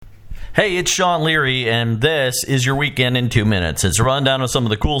Hey, it's Sean Leary, and this is your Weekend in 2 Minutes. It's a rundown of some of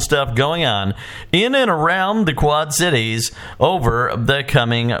the cool stuff going on in and around the Quad Cities over the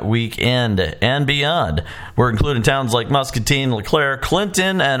coming weekend and beyond. We're including towns like Muscatine, LeClaire,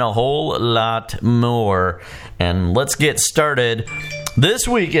 Clinton, and a whole lot more. And let's get started this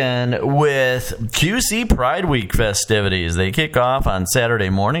weekend with QC Pride Week festivities. They kick off on Saturday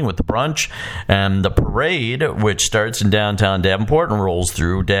morning with the brunch and the parade, which starts in downtown Davenport and rolls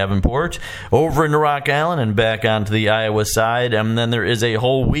through Davenport, over into Rock Island and back onto the Iowa side. And then there is a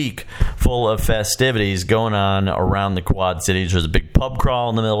whole week full of festivities going on around the Quad Cities. There's a big pub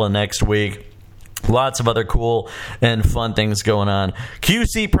crawl in the middle of next week. Lots of other cool and fun things going on.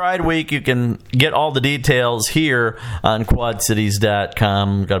 QC Pride Week, you can get all the details here on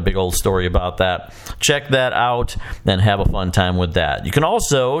quadcities.com. Got a big old story about that. Check that out and have a fun time with that. You can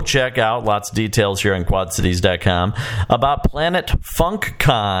also check out lots of details here on quadcities.com about Planet Funk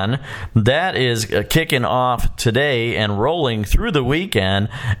Con. That is kicking off today and rolling through the weekend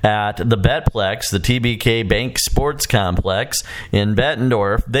at the Betplex, the TBK Bank Sports Complex in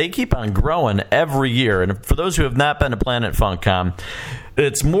Bettendorf. They keep on growing every year. And for those who have not been to Planet Funk Con,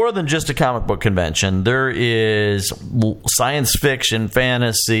 it's more than just a comic book convention. There is science fiction,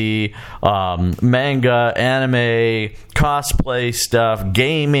 fantasy, manga, anime, cosplay stuff,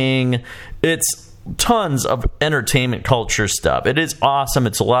 gaming. It's tons of entertainment culture stuff. It is awesome.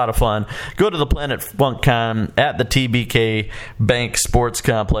 It's a lot of fun. Go to the Planet Funk Con at the TBK Bank Sports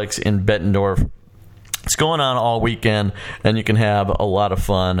Complex in Bettendorf. It's going on all weekend, and you can have a lot of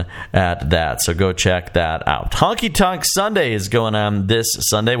fun at that, so go check that out. Honky Tonk Sunday is going on this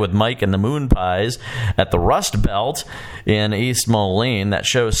Sunday with Mike and the Moon Pies at the Rust Belt in East Moline. That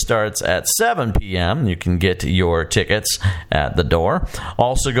show starts at 7 p.m. You can get your tickets at the door.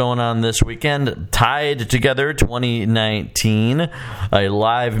 Also going on this weekend, Tied Together 2019, a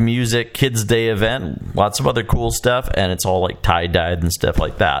live music Kids Day event. Lots of other cool stuff, and it's all like tie-dyed and stuff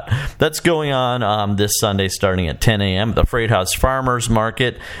like that. That's going on this Sunday starting at 10 a.m. The Freight House Farmers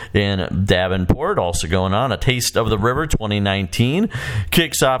Market in Davenport. Also going on, A Taste of the River 2019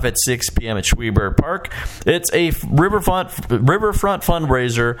 kicks off at 6 p.m. at Schweberg Park. It's a riverfront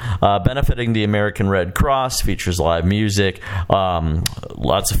fundraiser benefiting the American Red Cross. Features live music,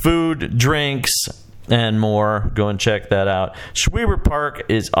 lots of food, drinks, and more. Go and check that out. Schweberg Park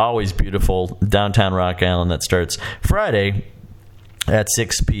is always beautiful. Downtown Rock Island. That starts Friday at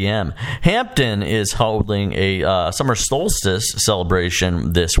 6 p.m. Hampton is holding a summer solstice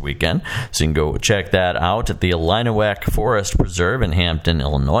celebration this weekend, so you can go check that out at the Illinois Forest Preserve in Hampton,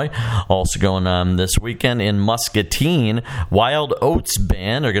 Illinois. Also going on this weekend in Muscatine, Wild Oats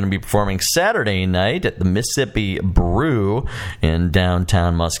Band are going to be performing Saturday night at the Mississippi Brew in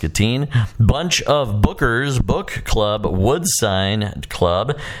downtown Muscatine. Bunch of Bookers Book Club Woodsign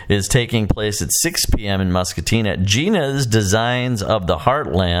Club is taking place at 6 p.m. in Muscatine at Gina's Designs of the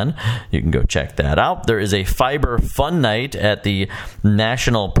Heartland. You can go check that out. There is a fiber fun night at the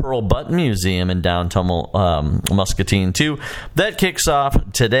National Pearl Button Museum in downtown Muscatine too. That kicks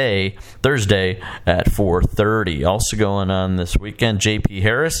off today, Thursday at 4:30. Also going on this weekend, J.P.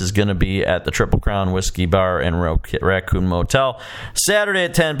 Harris is going to be at the Triple Crown Whiskey Bar and Raccoon Motel. Saturday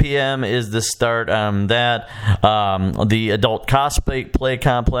at 10 p.m. is the start on that. The Adult Cosplay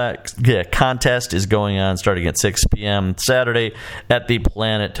Contest is going on starting at 6 p.m. Saturday at the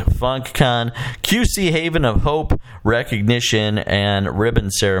Planet Funk Con. QC Haven of Hope recognition and ribbon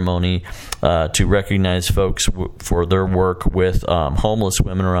ceremony to recognize folks for their work with homeless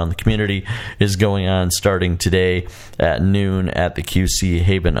women around the community is going on starting today at noon at the QC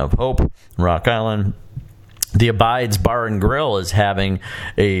Haven of Hope in Rock Island. The Abides Bar and Grill is having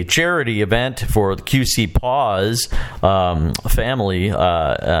a charity event for the QC Paws family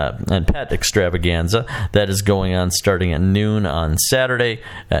and pet extravaganza that is going on starting at noon on Saturday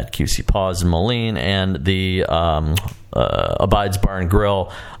at QC Paws in Moline and the Abides Bar and Grill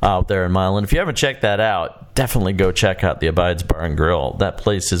out there in Milan. If you haven't checked that out, definitely go check out the Abides Bar and Grill. That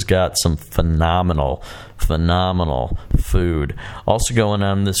place has got some phenomenal food. Also going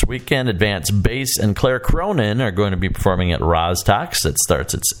on this weekend, Advanced Bass and Claire Cronin are going to be performing at Roztox. It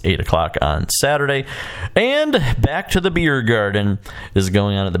starts at 8 o'clock on Saturday. And Back to the Beer Garden is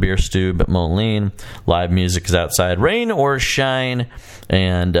going on at the Beer Stube at Moline. Live music is outside, rain or shine.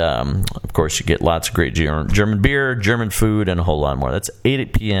 And, of course, you get lots of great German beer, German food, and a whole lot more. That's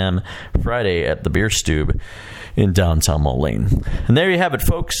 8 p.m. Friday at the Beer Stube in downtown Moline. And there you have it,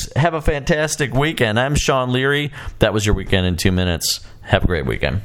 folks. Have a fantastic weekend. I'm Sean Leary. That was your Weekend in 2 Minutes. Have a great weekend.